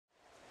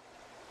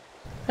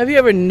Have you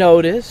ever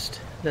noticed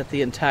that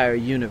the entire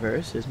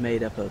universe is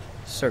made up of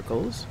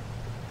circles,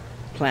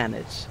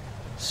 planets,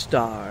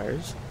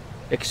 stars,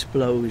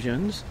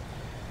 explosions,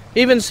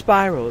 even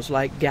spirals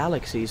like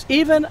galaxies,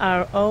 even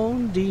our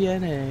own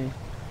DNA?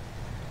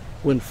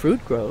 When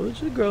fruit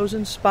grows, it grows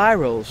in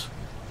spirals,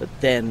 but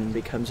then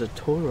becomes a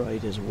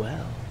toroid as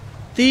well.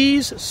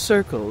 These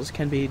circles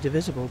can be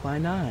divisible by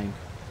 9.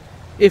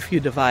 If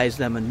you devise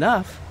them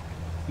enough,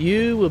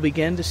 you will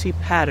begin to see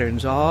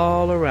patterns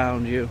all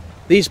around you.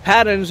 These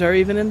patterns are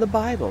even in the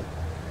Bible.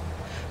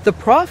 The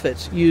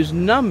prophets use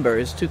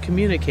numbers to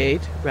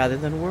communicate rather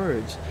than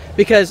words,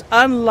 because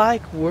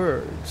unlike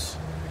words,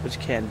 which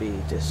can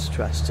be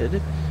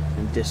distrusted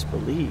and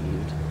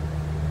disbelieved,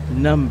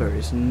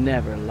 numbers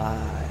never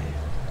lie.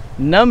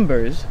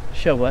 Numbers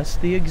show us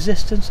the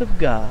existence of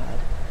God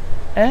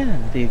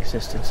and the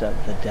existence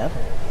of the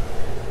devil,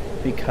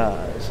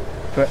 because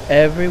for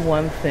every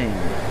one thing,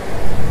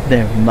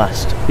 there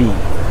must be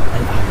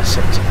an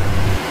opposite.